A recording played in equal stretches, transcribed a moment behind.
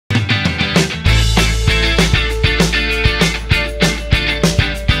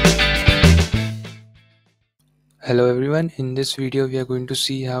Hello everyone, in this video we are going to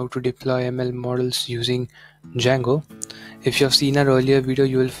see how to deploy ML models using Django. If you have seen our earlier video,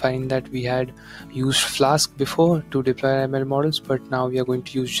 you will find that we had used Flask before to deploy ML models, but now we are going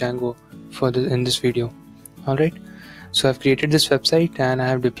to use Django in this video. Alright, so I've created this website and I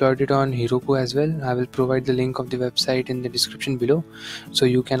have deployed it on Heroku as well. I will provide the link of the website in the description below, so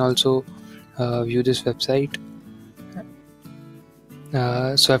you can also view this website.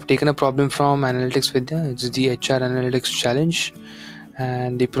 So I've taken a problem from Analytics Vidhya. It's the HR Analytics Challenge,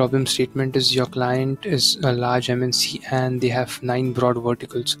 and the problem statement is your client is a large MNC and they have 9 broad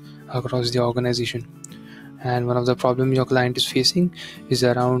verticals across the organization. And one of the problems your client is facing is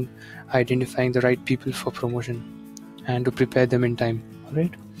around identifying the right people for promotion and to prepare them in time.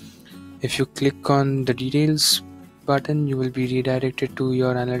 Alright. If you click on the details button, you will be redirected to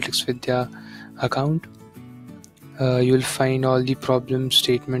your Analytics Vidhya account. You will find all the problem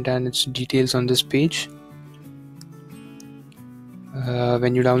statement and its details on this page.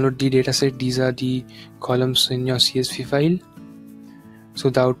 When you download the dataset, these are the columns in your CSV file.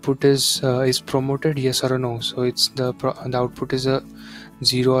 So the output is promoted, yes or no. So it's the output is a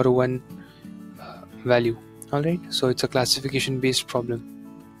 0 or 1 value. All right. So it's a classification based problem.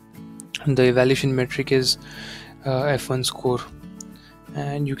 And the evaluation metric is F1 score,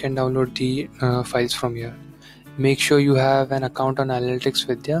 and you can download the files from here. Make sure you have an account on Analytics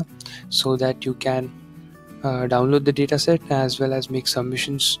Vidhya so that you can download the dataset as well as make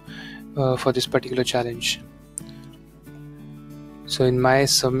submissions for this particular challenge. So in my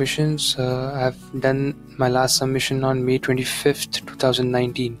submissions, I've done my last submission on May 25th,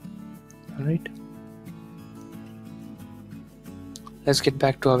 2019. Alright. Let's get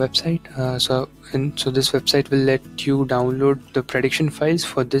back to our website. So this website will let you download the prediction files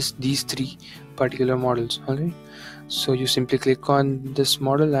for these 3 particular models. Alright, so you simply click on this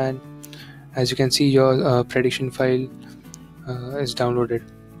model, and as you can see, your prediction file is downloaded.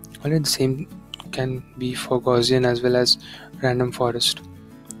 Alright, the same can be for Gaussian as well as random forest.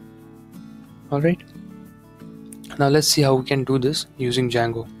 Alright, now let's see how we can do this using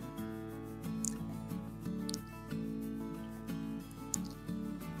Django.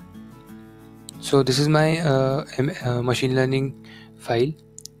 So this is my machine learning file,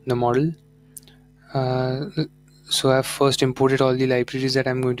 the model. So I've first imported all the libraries that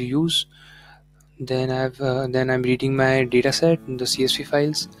I'm going to use. Then I'm reading my dataset in the CSV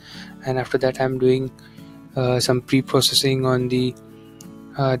files, and after that I'm doing some pre-processing on the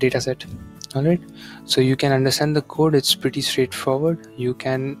dataset. All right. So you can understand the code. It's pretty straightforward. You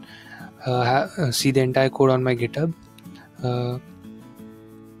can see the entire code on my GitHub. The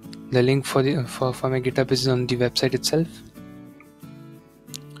link for my GitHub is on the website itself.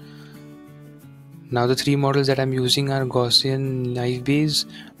 Now the 3 models that I'm using are Gaussian naive Bayes,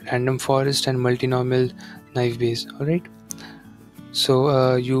 random forest, and multinomial naive Bayes. Alright.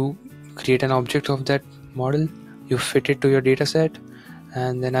 So you create an object of that model, you fit it to your dataset,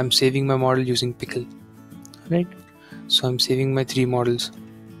 and then I'm saving my model using pickle. Alright. So I'm saving my 3 models.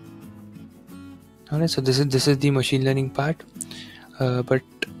 Alright. So this is the machine learning part. But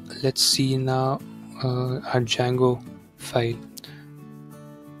let's see now our Django file.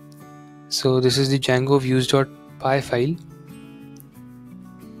 So this is the Django views.py file.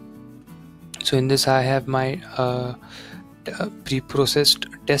 So in this I have my pre-processed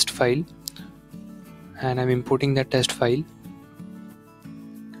test file, and I'm importing that test file.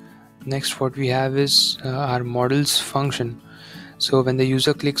 Next, what we have is our models function. So when the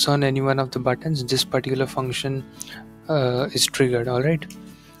user clicks on any one of the buttons, this particular function is triggered. Alright.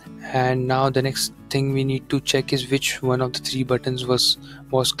 And now the next thing we need to check is which one of the 3 buttons was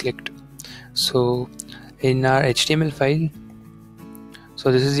clicked. So in our HTML file,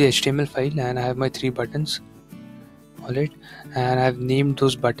 so this is the HTML file, and I have my 3 buttons. Alright, and I've named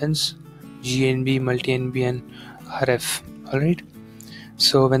those buttons GNB, multi-NB, and RF. Alright,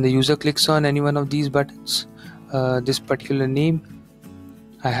 so when the user clicks on any one of these buttons, this particular name,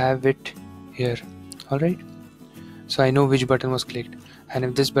 I have it here. Alright, so I know which button was clicked, and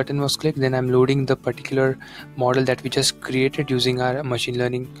if this button was clicked, then I'm loading the particular model that we just created using our machine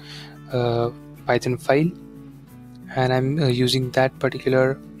learning Python file, and I'm using that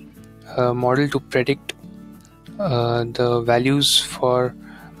particular model to predict the values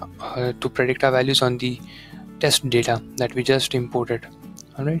to predict our values on the test data that we just imported.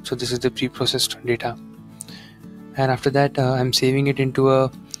 Alright, so this is the pre-processed data, and after that I'm saving it into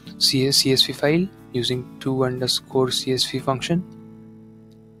a CSV file using to_CSV function.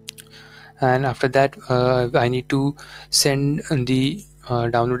 And after that I need to send the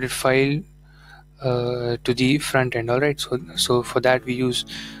downloaded file to the front end. Alright, so for that we use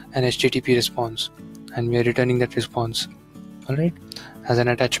an HTTP response. and we are returning that response, alright, as an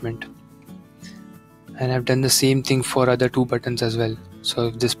attachment. And I've done the same thing for other two buttons as well. So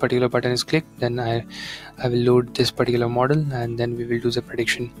if this particular button is clicked, then I will load this particular model, and then we will do the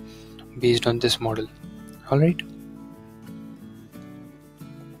prediction based on this model. Alright,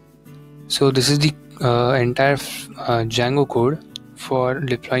 so this is the entire Django code for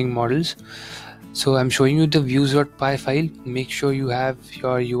deploying models. So I'm showing you the views.py file. Make sure you have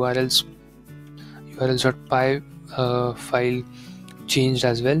your urls.py file changed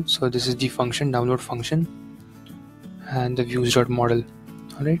as well. So this is the function, download function, and the views.model.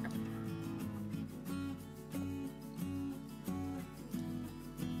 Alright,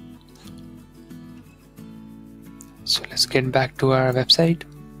 so let's get back to our website.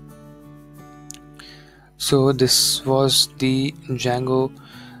 So this was the Django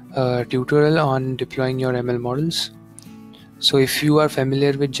tutorial on deploying your ML models. So if you are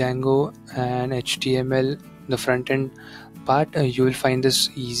familiar with Django and HTML, the front end part, you will find this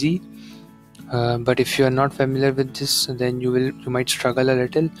easy. But if you are not familiar with this, then you might struggle a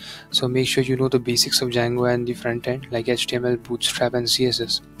little. So make sure you know the basics of Django and the front end, like HTML, Bootstrap, and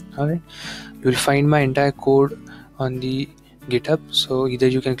CSS. Alright, you will find my entire code on the GitHub. So either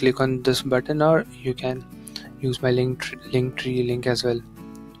you can click on this button, or you can use my Linktree link as well.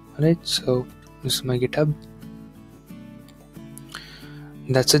 Alright, so this is my GitHub.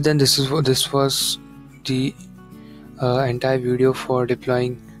 That's it then. This was the entire video for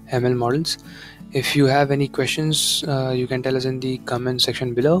deploying ML models. If you have any questions, you can tell us in the comment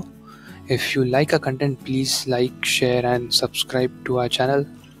section below. If you like our content, please like, share, and subscribe to our channel.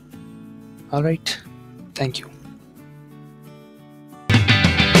 Alright, thank you.